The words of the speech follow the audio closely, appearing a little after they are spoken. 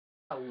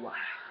Oh.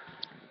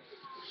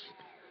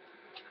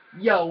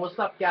 Yo, what's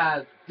up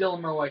guys?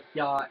 Dylan Merway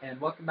here, and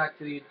welcome back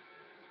to the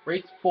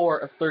race 4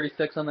 of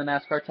 36 on the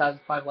NASCAR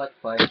 2005 Let's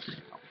Play.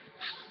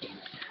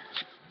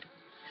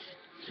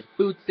 The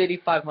Food City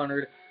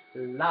 500,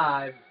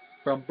 live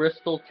from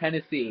Bristol,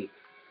 Tennessee.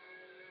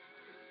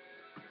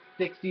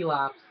 60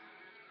 laps.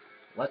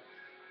 Let's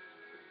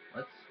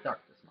start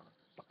this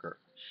motherfucker,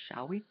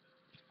 shall we?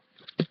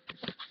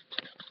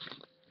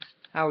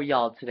 How are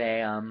y'all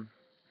today?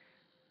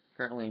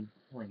 Currently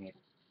pulling a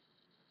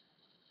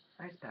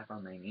ice pack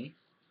on my knee,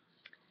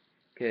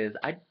 cause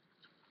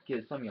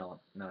some of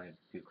y'all know I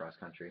do cross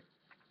country.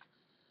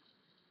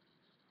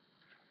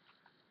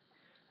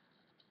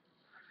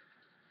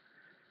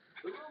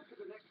 The road to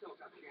the next Cup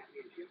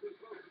championship is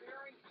both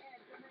daring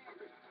and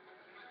demanding.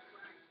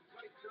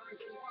 Right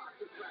turns and lots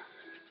of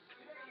traffic.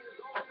 Today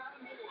is all that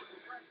and more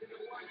compressed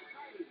into one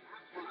tiny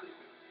half mile.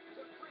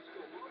 The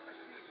Bristol Motor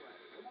Speedway,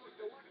 the most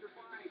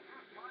electrifying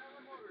half mile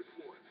in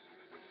motorsports.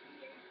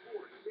 EA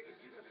Sports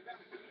saves you the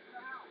best seat in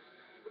the house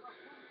for the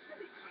Food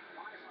City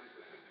 500.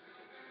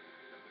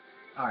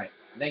 Alright,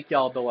 thank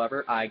y'all, Bill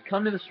Weber. I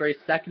come to this race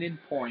second in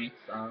points.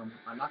 I'm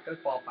not going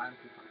to qualify, I'm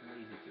too fucking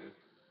lazy to.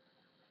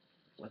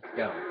 Let's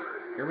go.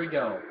 Here we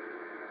go.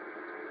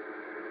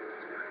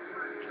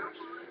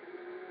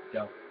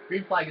 Go.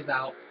 Green flag is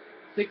out.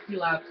 60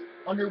 laps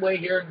underway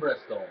here in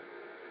Bristol.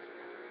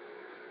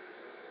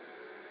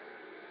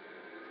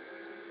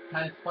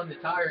 Kind of spun the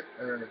tire,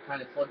 or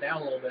kind of slowed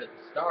down a little bit at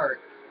the start.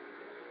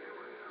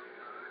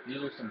 These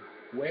are some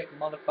quick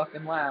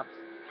motherfucking laps.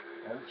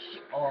 Oh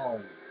shit. Oh,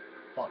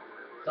 fuck.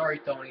 Sorry,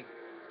 Tony.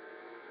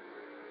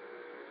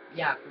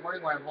 Yeah, if you're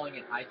wondering why I'm holding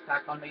an ice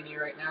pack on my knee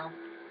right now,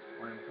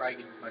 when I'm probably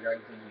getting my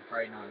driving seems to be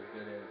probably not as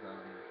good as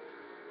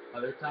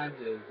other times,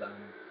 is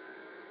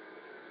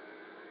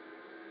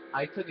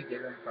I took a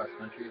digger in cross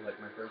country, like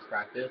my first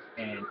practice,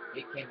 and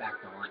it came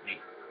back to haunt me.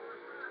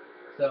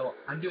 So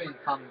I'm doing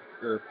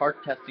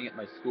park testing at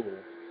my school,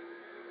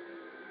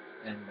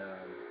 and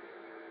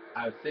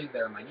I was sitting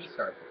there, and my knee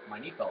fell asleep at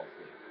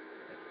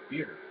the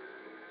computer.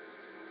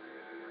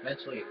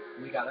 Eventually,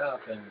 we got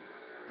up, and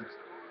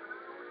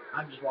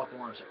I'm just walking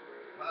along, and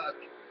like,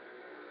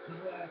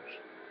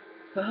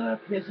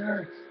 fuck, this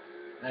hurts.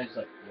 And I was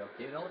like, you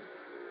okay, Dylan?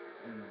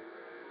 And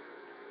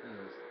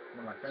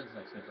one of my friends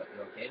next to me was like,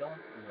 you okay, Dylan? I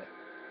was like,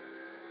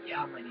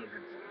 yeah, my knee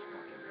hurts like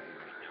fucking bad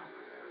right now.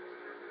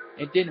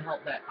 It didn't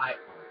help that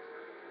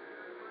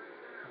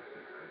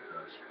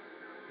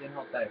didn't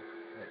help that I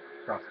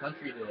cross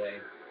country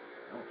today.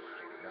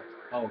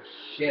 Oh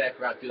shit, I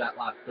forgot to do that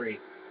lap 3.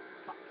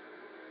 Fuck.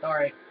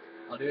 Sorry.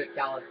 I'll do it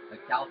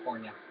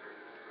California.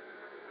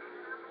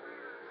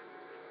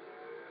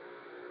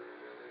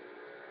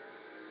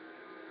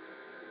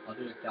 I'll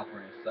do it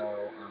California.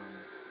 So,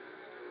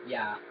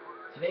 yeah.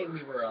 Today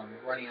we were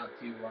running out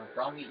to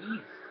from the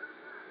east.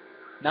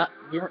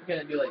 We weren't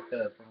gonna do like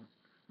the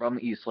from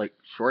the east like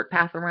short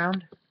path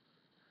around,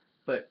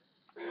 but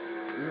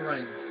we were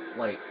running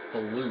like the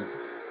loop.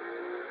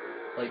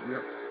 Like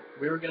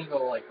we were gonna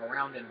go like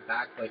around and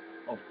back like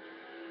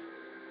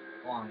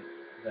along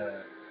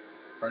the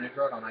frontage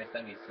road on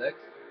I-76,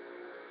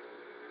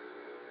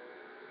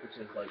 which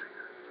is like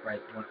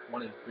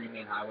one of the 3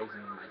 main highways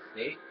in my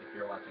state. If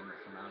you're watching this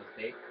from out of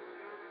state,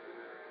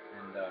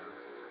 and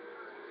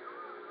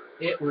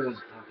it was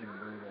fucking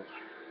brutal. Of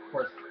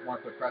course, more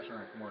put pressure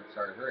on it, more it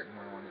started hurting,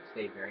 more I wanted to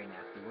say very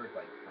nasty words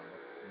like son of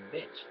a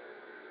bitch.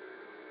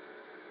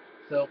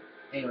 So,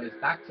 anyways,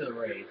 back to the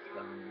race.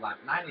 Lap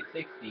 9 to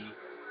 60.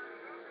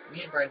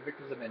 Me and Brian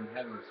Vickers have been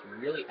having this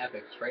really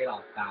epic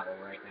trade-off battle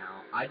right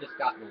now. I just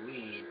got the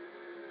lead,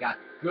 got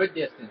good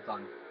distance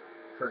on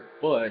Kurt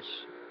Busch.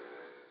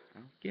 I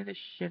don't give a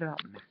shit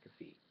about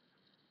McAfee.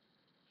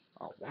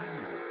 Oh, why is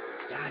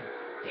it? God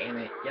damn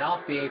it. Get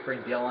off the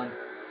apron, Dylan.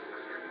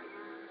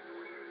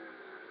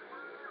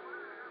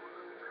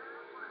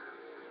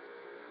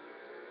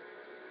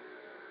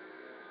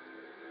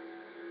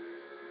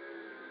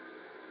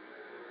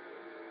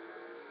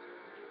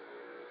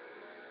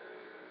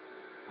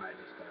 I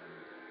just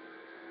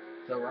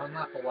So we're on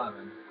lap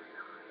 11.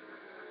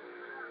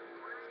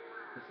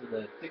 This is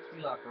a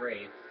 60 lap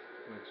race,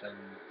 which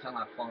 10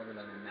 laps longer than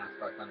the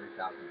NASCAR Thunder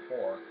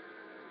 2004,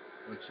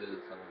 which is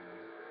the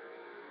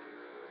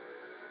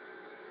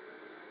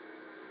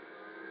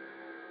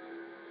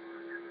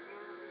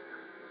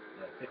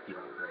 50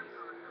 lap race,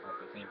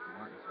 also same for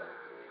Martinsville.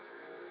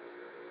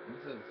 And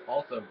this is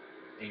also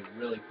a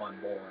really fun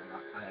bowl run.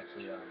 I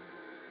actually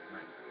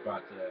might go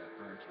out to the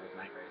Orangewood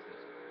night races,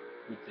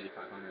 Food City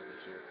 500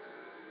 this year.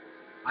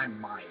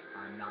 I'm not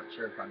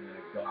sure if I'm gonna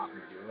go out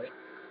and do it,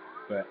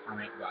 but I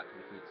might go out to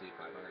the Food City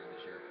 500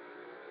 this year.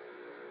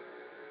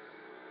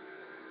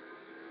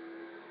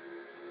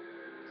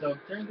 So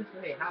during this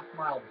is a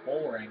half-mile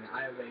bull ring,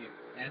 I have a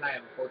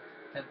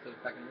 4/10 of a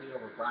second lead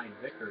over Brian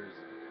Vickers.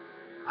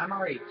 I'm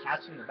already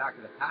catching the back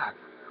of the pack.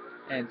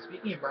 And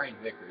speaking of Brian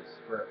Vickers,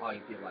 for all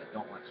you people that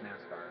don't watch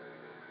NASCAR,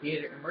 he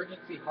had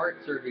emergency heart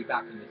surgery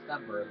back in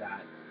December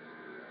that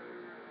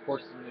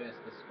forced him to miss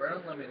the Sprint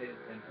Unlimited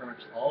and pretty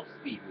much all of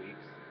Speed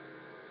Weeks.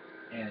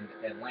 and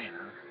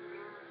Atlanta.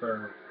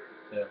 For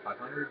the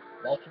 500,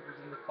 Waltrip was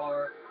in the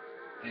car,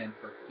 and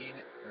for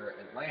Phoenix or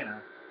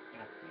Atlanta,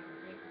 God damn it,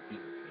 man,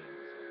 confusing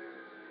Phoenix.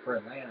 For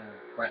Atlanta,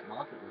 Brett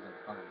Moffitt was in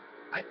the car.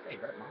 I'd say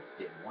Brett Moffitt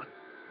did one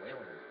whale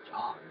of a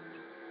job.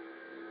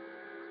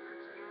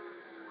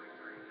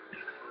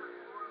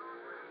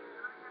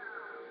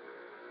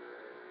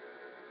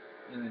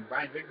 And then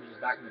Brian Vickers was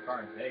back in the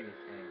car in Vegas,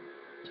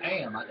 and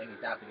damn, I think he's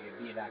happy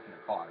to be back in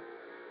the car.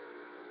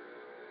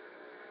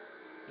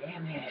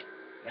 Damn it,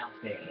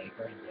 Elfie,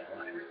 Brindle.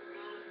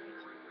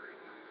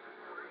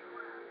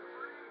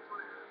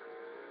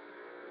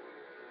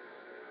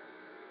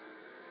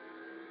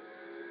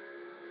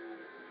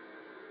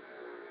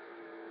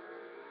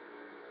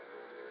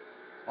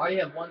 Why do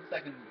you have 1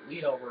 second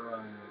lead over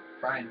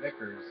Brian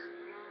Vickers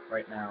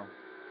right now?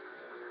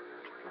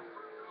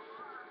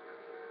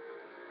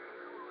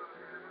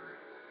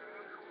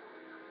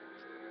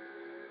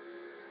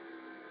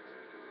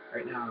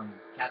 Right now I'm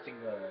catching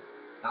the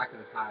back of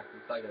the pack.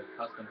 It's like a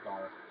custom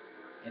car.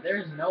 And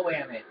there's no way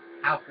I'm at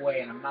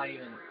halfway and I'm not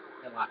even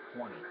at lap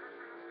 20.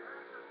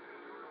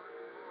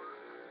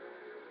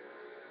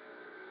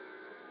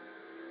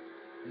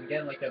 And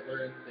again, like I've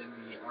learned in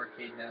the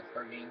arcade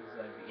NASCAR games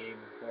of EA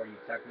before you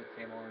technically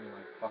came on and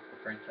like fuck the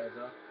franchise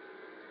up,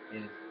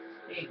 is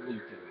stay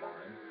glued to the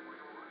bottom.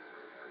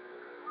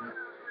 No,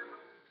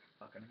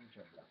 fuck, I'm gonna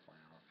turn that fly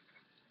off.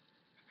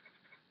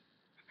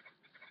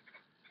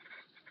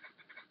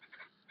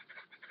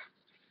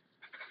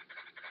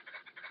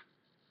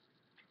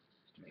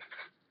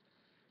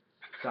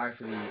 Sorry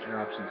for the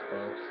interruptions,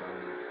 folks.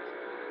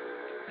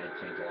 I had to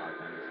change a lot of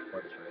things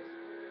for this race.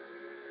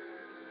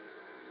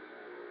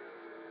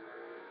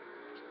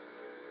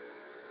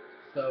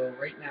 So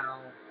right now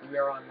we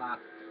are on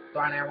lap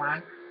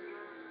 21.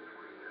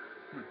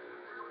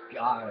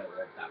 God, I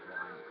love that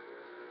line.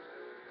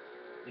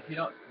 If you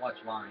don't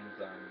watch Vines,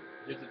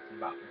 here's what it's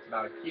about. It's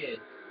about a kid.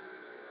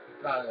 It's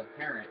about a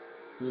parent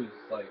who's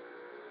like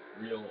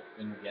real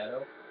in the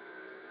ghetto.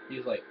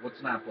 He's like,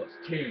 "What's 9 plus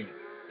 10?"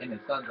 And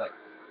his son's like,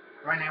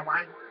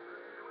 "21."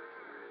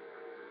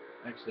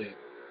 Actually,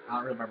 I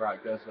don't remember how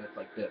it goes, but it's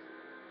like this.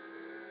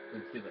 So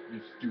the kid's like,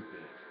 "You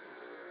stupid."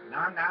 No,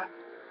 I'm not.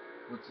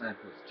 What's 9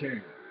 plus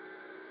 10?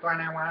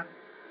 21.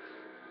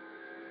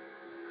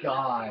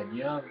 God,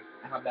 you know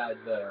how bad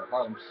the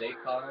Harlem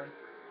Shake caught on?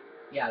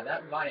 Yeah,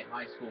 that Vine at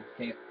my school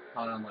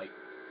caught on like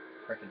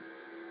freaking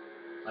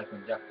like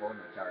when Jeff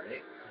Gordon retired.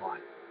 It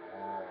caught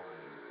on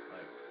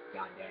like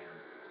goddamn.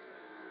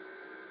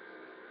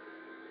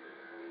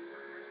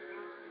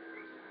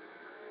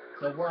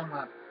 So we're on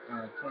lap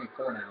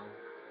 24 now.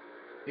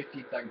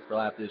 15 seconds per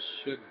lap. This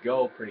should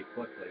go pretty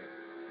quickly.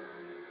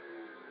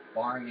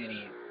 Barring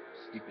any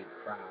stupid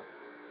crap,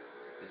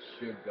 this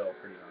should go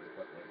pretty darn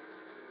quickly.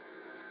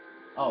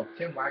 Oh,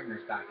 Tim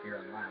Wagner's back here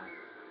on last.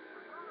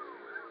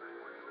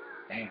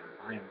 Damn,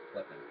 I am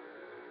flipping.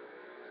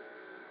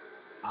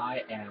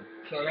 I am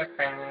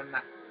flipping.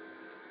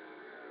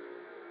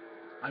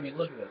 I mean,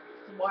 look at this.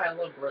 This is why I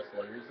love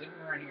Bristol. You're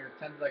zooming around here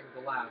 10 seconds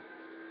a lap,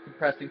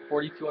 compressing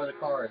 42 other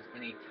cars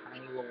in a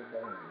tiny little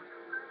barn.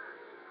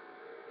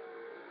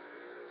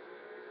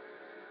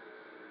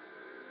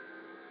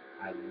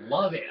 I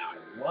love it. I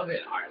love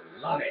it. I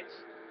love it.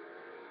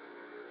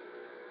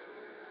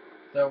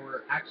 So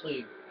we're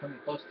actually coming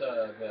close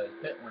to the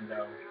pit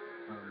window.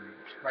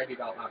 Should probably be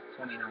about lap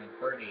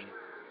 29:30,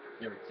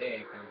 give or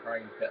take. I'm probably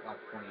going to pit lap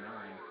 29.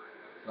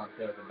 So I'm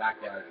good with the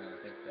back guys, and I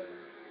think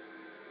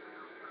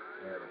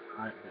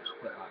I just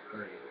pit lap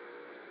 30.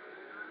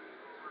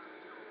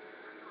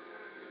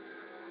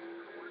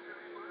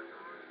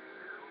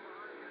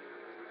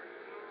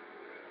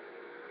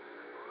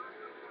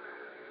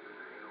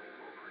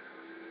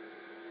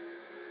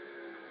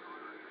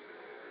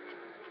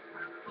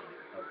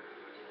 Oh.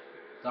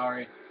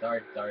 Sorry.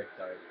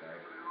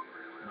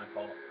 My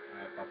fault. I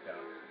fucked up.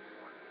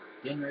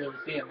 Didn't really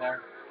see him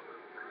there.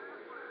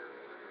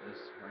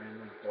 Just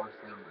randomly door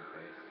slammed in my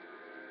face.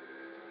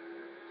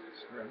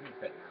 Screw it, I'm gonna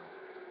pit now.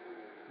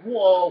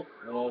 Whoa.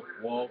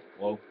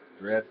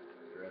 Drift.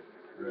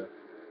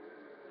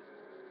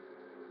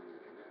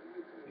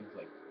 He's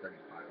like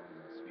 35 on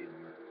the speed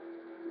limit.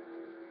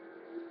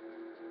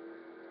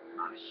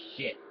 Ah,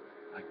 shit.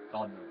 I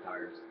called no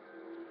tires.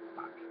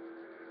 Fuck.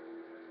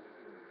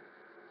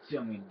 See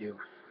what I'm gonna do.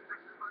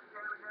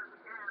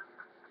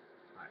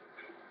 Alright.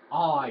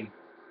 Oh,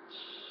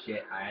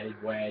 shit. I added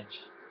wedge.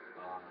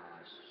 Ah,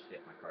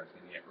 shit. My car's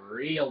gonna get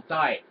real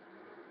tight.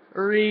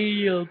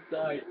 Real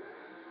tight.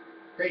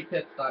 Great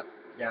pit stop,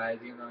 guys.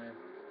 Even though I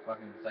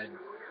fucking decided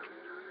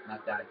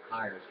not to add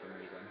tires for some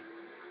reason.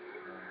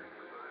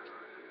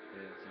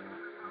 Is, you know,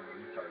 I'm a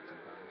retard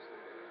sometimes.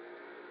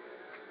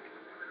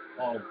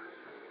 Oh.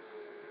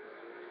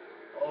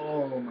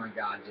 Oh my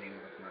god, Jamie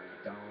McMurray.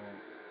 Don't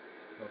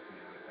hook me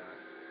like that.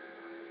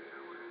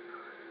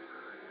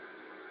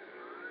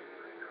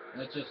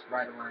 Let's just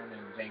ride around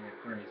in Jamie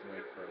McMurray's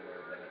wake for a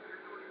little bit.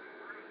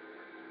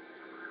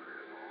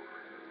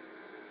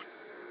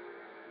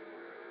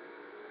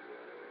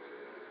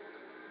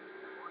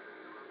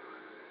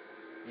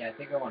 Yeah, I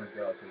think I want to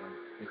go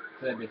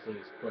because I basically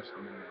just pushed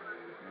them in there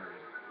with Murray.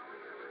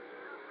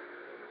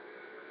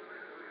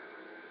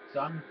 So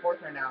I'm in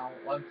fourth right now,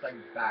 11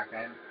 seconds back.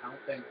 I don't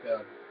think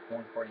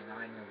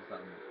 149 is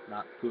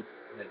not poop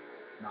had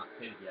not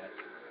pitted yet.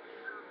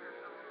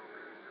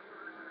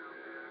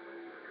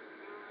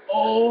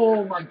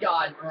 Oh my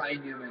God,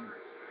 Ryan Newman,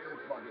 you're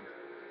fucking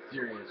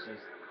serious,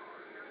 just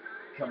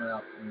coming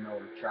up in the middle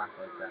of the track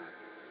like that.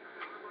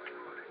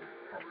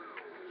 Oh,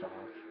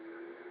 Josh.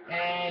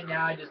 And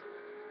now I just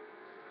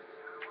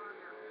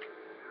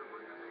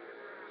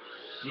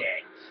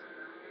shit.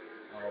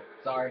 Oh,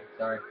 sorry.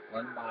 Let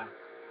him by.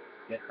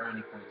 Get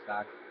brownie points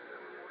back.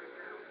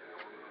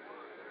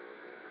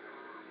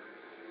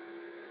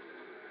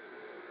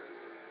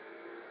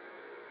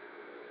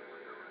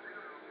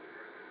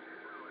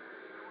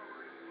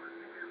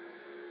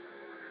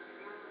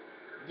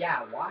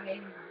 Yeah, why are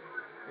you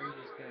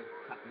just gonna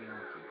cut me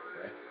off, you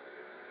prick?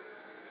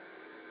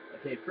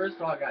 Okay, first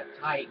of all, I got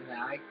tight, and then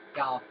I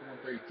got off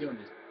 132 and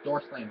just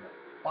door slammed the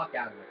fuck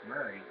out of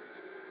McMurray.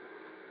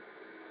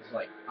 It's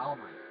like, oh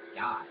my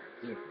God,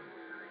 seriously.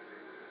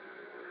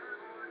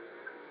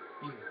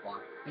 He's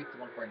blocked. I think the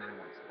 149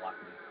 wants to block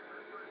me.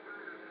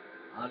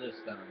 I'll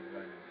just go and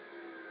raise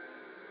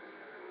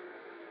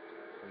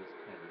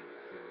Kenny.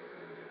 See what he's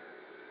gonna do.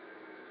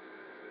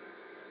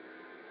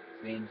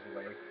 Change the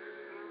way.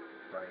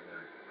 Probably the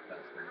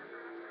best one.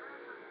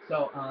 So,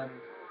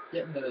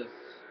 getting to this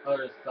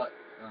other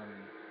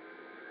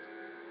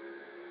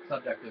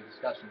subject of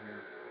discussion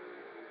here.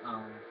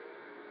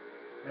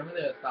 Remember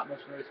the stop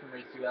motion race from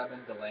race 2 I've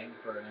been delaying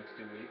for the next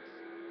 2 weeks?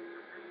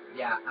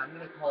 Yeah, I'm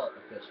gonna call it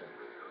official.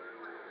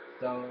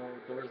 So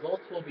the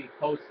results will be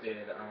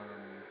posted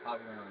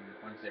probably on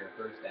Wednesday or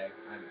Thursday.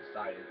 I haven't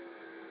decided.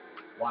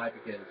 Why?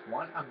 Because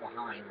one, I'm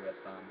behind with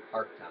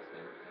park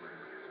testing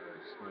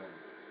and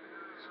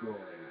school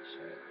related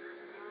shit.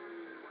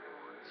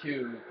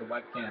 Two, the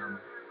webcam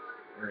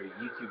or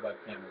YouTube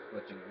webcam was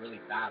glitching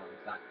really bad on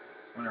that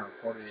when I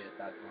recorded it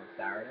that on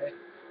Saturday,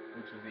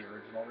 which was the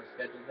original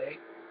rescheduled date.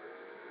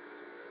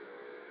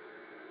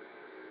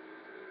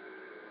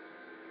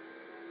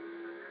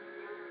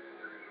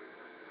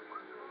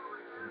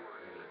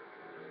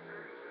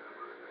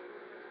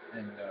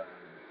 And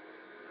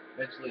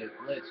eventually it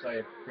glitched, so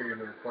I figured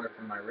to record it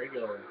from my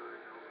regular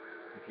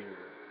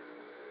computer.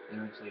 And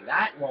eventually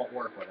that won't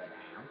work with a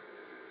damn.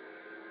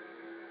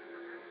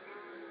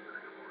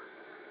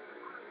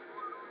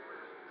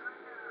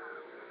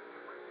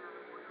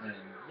 And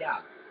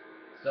yeah,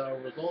 so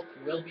results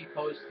will be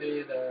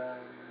posted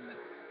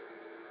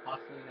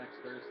possibly next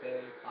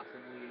Thursday,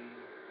 possibly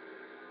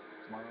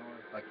tomorrow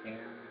if I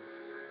can.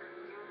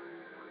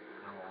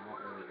 I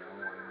don't really know.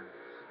 I've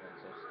been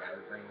so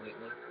scatterbrained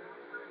lately.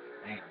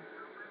 Damn.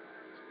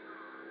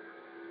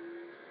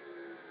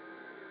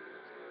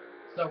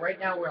 So right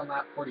now we're on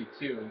lap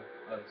 42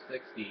 of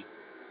 60,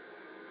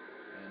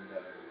 and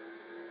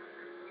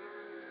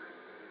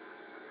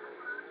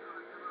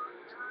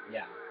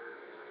yeah.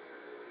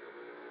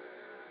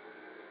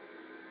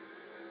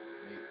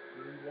 Make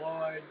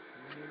wide.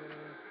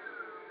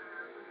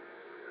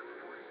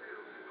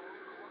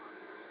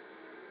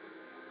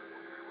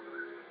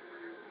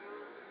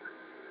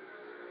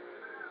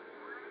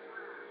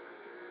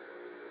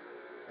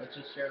 Let's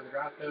just share the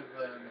draft of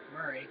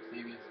McMurray. See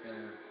if he's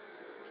gonna.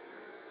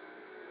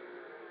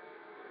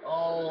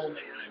 Oh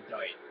man, I'm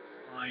tight.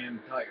 I am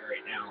tight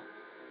right now.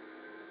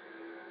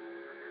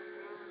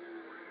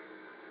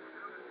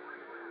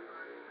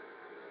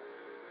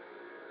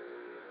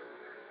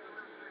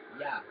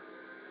 Yeah.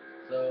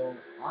 So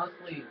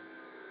honestly,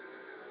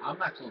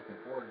 I'm actually looking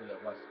forward to the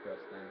West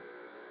Coast thing.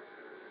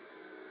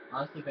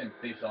 Honestly, think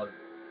they should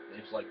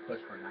like push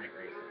for night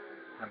races,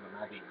 have them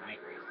all be night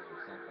races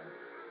or something.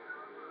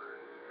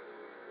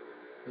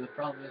 But the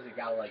problem is you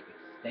gotta like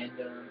extend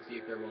them, see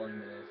if they're willing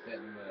to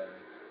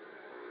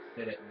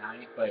sit at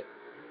night. But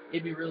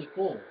it'd be really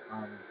cool.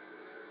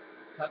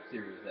 Cup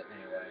Series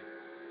anyway.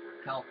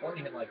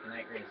 California had like a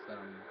night race,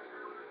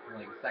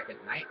 like a second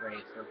night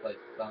race to replace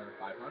the Southern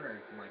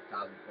 500 from like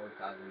 2004,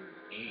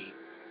 2008,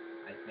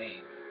 I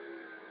think.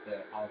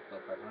 The Alpha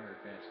 500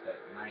 finished at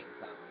night in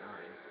 2009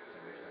 for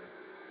some reason.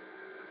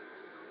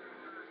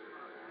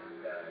 And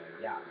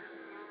yeah.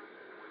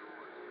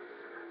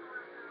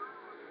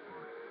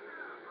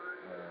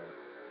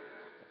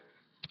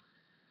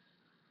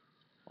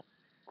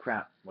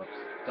 Crap. Whoops.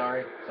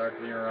 Sorry for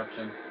the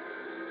interruption.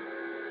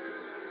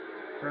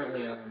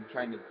 Currently, I'm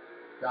trying to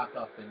drop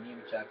off the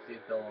name check, see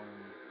if they'll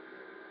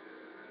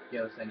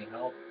give us any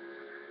help.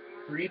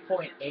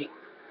 3.8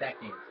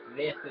 seconds.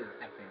 This is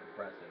effing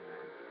impressive,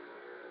 man.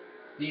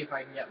 See if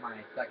I can get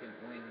my second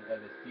win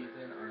of the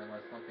season, or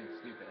unless something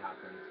stupid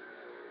happens.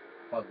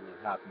 Probably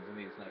happens in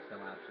these next 10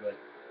 laps, but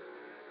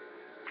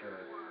sure.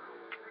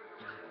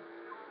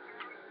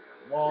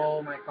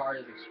 Whoa, my car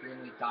is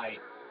extremely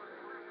tight.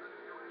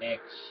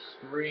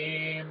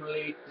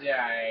 Extremely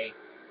tight.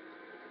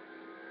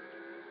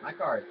 My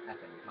car is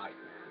effing tight,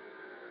 man.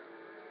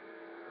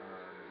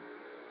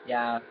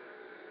 Yeah.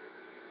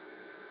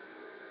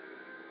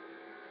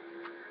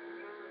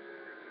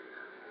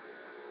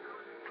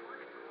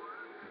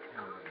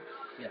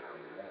 shit out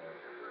of the wall.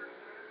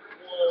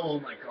 Oh,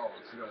 my car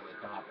wants to go to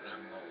the top, and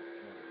I'm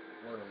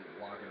literally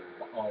logging to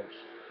the oh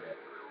shit.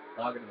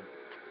 Logging to the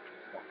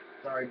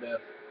sorry,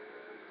 Biff.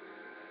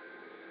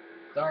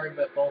 Sorry,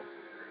 Biffle. Oh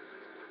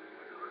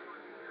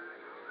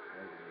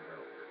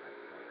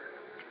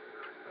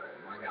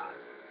my god.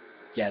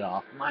 Get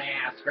off my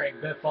ass, Greg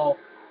Biffle.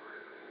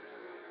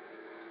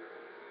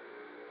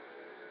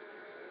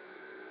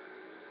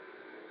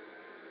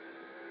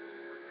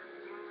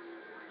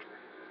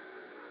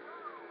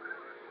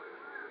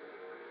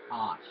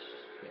 Ah,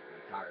 shit, my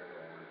tire's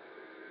rolling.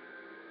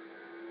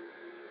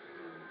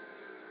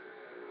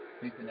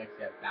 I think the next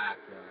guy back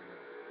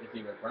is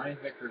either Brian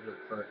Vickers or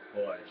Kurt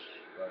Busch,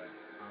 but I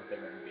don't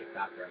think they're going to be a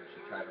factor. I'm just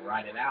going to try to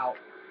ride it out.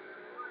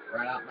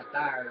 Ride out my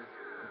tires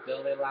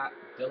until they light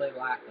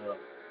up.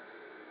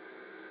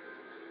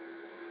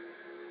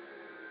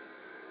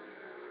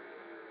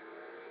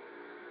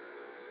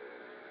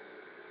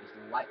 Just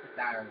light the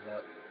tires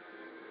up.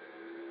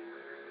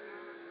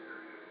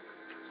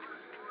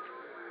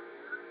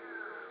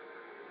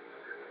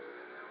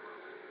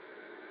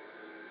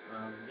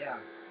 Yeah.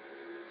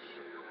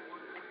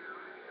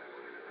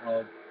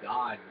 Oh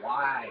god,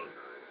 why?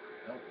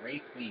 Don't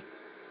race me,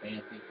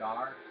 fancy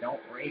car. Don't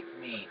race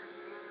me.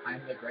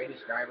 I'm the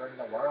greatest driver in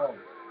the world.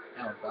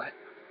 Oh, but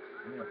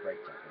I'm gonna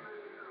brake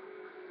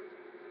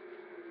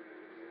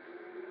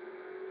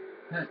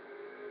check it.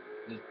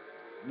 Just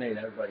made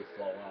everybody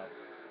slow up.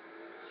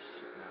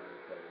 Shit, now I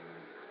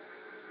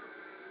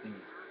think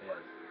he's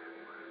pissed.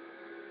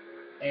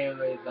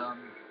 Anyways,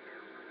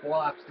 4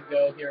 laps to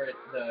go here at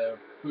the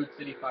Food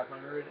City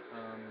 500.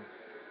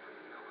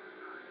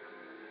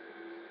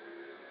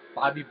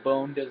 Bobby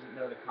Bone doesn't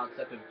know the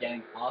concept of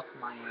getting off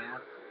my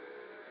ass.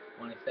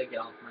 When I say get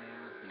off my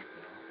ass, he's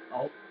get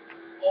off.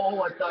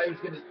 Oh, I thought he was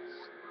gonna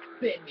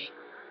spin me.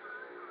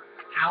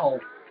 Ow.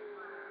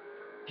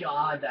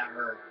 God, that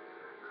hurt.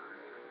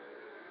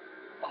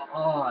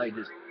 Oh,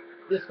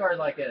 this car is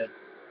like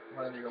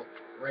one of your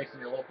racing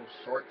your local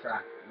short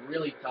track,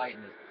 really tight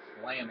and just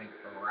slamming,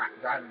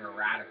 driving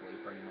erratically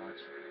pretty much.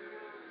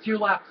 2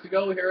 laps to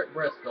go here at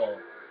Bristol.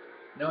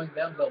 Knowing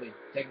them, they'll be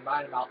taken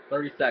by in about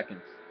 30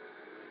 seconds.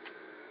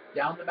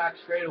 Down the back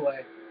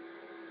straightaway,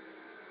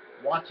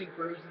 watching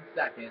Cruz in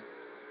second.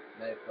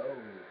 Oh,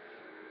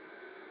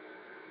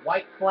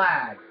 white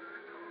flag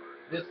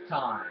this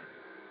time.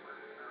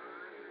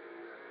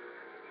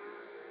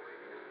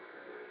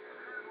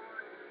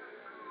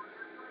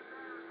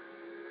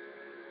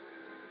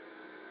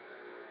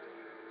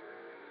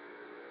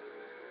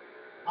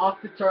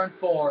 Off to turn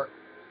 4.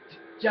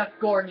 Jeff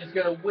Gordon is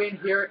going to win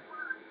here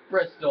at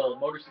Bristol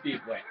Motor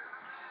Speedway.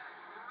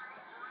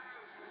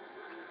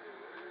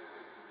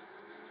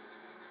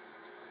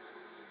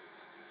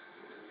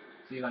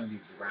 See if I can do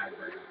drag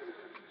race.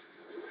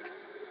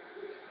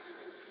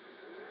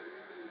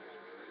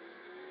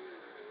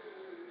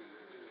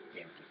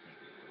 Damn,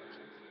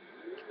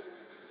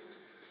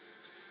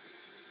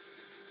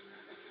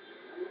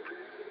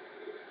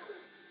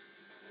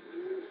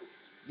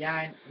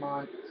 yeah, come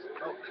on.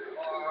 Smoke the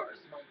car,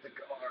 smoke the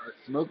car,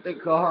 smoke the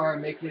car,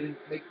 make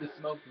the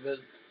smoke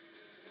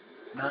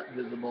not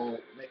visible.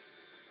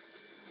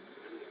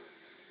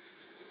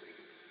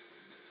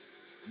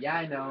 Yeah,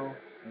 I know.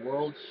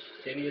 World's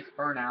shittiest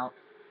burnout.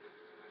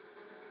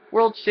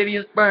 World's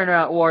shittiest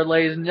burnout award,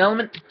 ladies and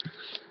gentlemen.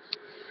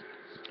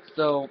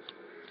 So,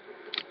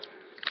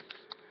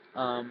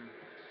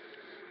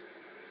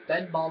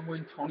 Ben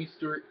Baldwin, Tony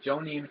Stewart, Joe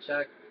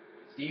Nemechek,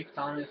 Steve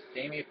Thomas,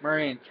 Jamie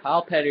Murray, and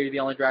Kyle Petty are the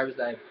only drivers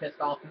that have pissed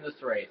off in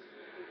this race.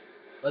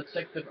 Let's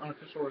check the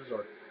unofficial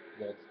results.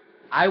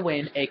 I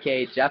win,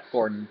 aka Jeff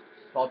Gordon,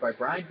 followed by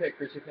Brian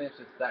Vickers, who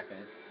finishes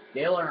second.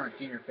 Dale Earnhardt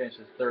Jr.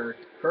 finishes third.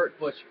 Kurt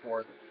Busch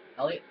fourth.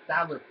 Elliott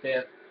Sadler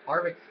fifth.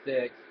 Harvick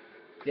sixth.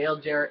 Dale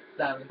Jarrett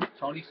seventh.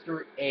 Tony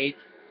Stewart eighth.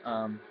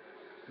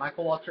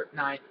 Michael Waltrip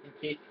ninth. And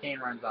Casey Kane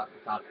runs out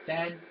the top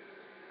 10.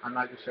 I'm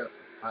not gonna show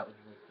that was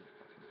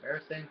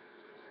embarrassing.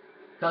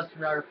 Custom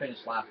driver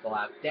finished last the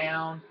lap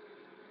down.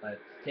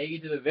 Let's take you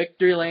to the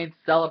victory lane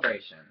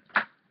celebration.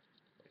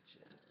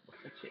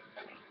 What's the chicken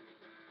thing?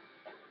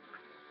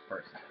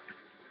 Person.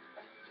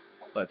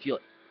 But if you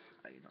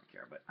don't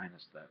care, but I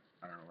missed that.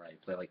 I don't know, right? You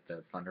play like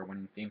the Thunder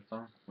winning theme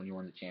song when you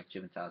won the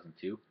championship in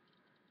 2002.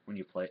 When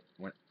you play,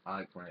 I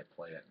like when I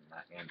played it in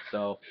that game.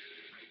 So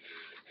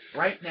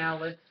right now,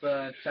 let's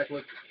take a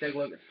look at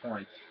the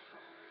points.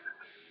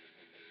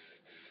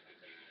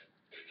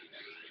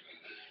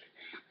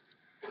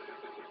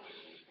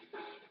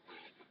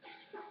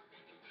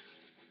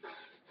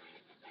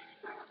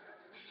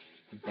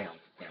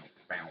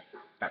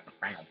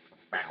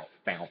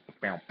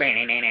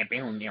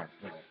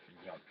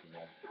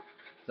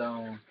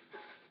 So,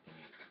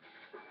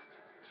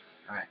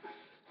 alright.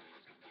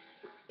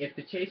 If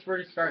the chase were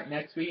to start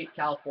next week at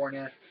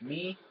California,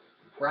 me,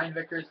 Brian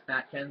Vickers,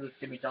 Matt Kenseth,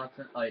 Jimmy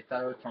Johnson, Elliott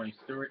Sadler, Tony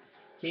Stewart,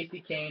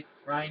 Casey Kane,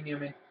 Ryan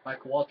Newman,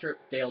 Michael Waltrip,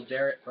 Dale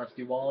Jarrett,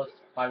 Rusty Wallace,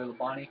 Bobby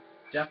Labonte,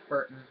 Jeff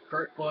Burton,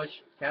 Kurt Busch,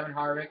 Kevin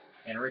Harvick,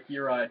 and Ricky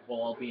Rudd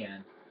will all be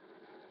in.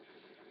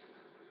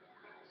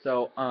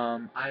 So,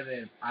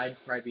 I'd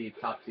probably be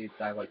top seeds.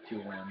 I have like 2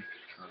 wins.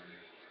 Um,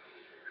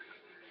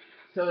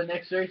 so the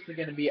next race is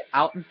going to be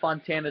out in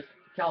Fontana,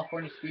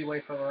 California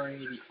Speedway for running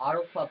the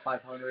Auto Club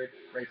 500,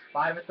 race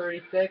 5 of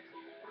 36.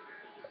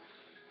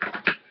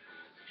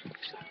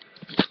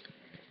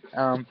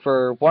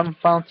 For one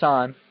final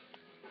time,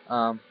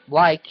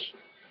 like,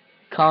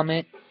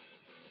 comment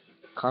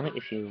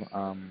if you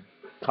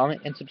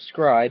comment and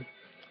subscribe.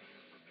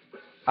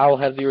 I will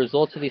have the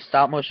results of the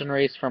stop motion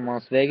race from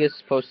Las Vegas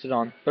posted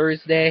on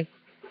Thursday,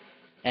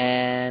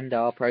 and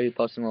I'll probably be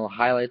posting little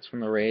highlights from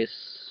the race.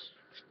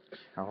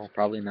 Oh,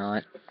 probably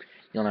not.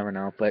 You'll never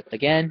know. But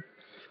again,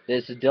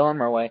 this is Dylan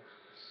Murway,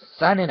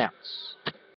 signing out.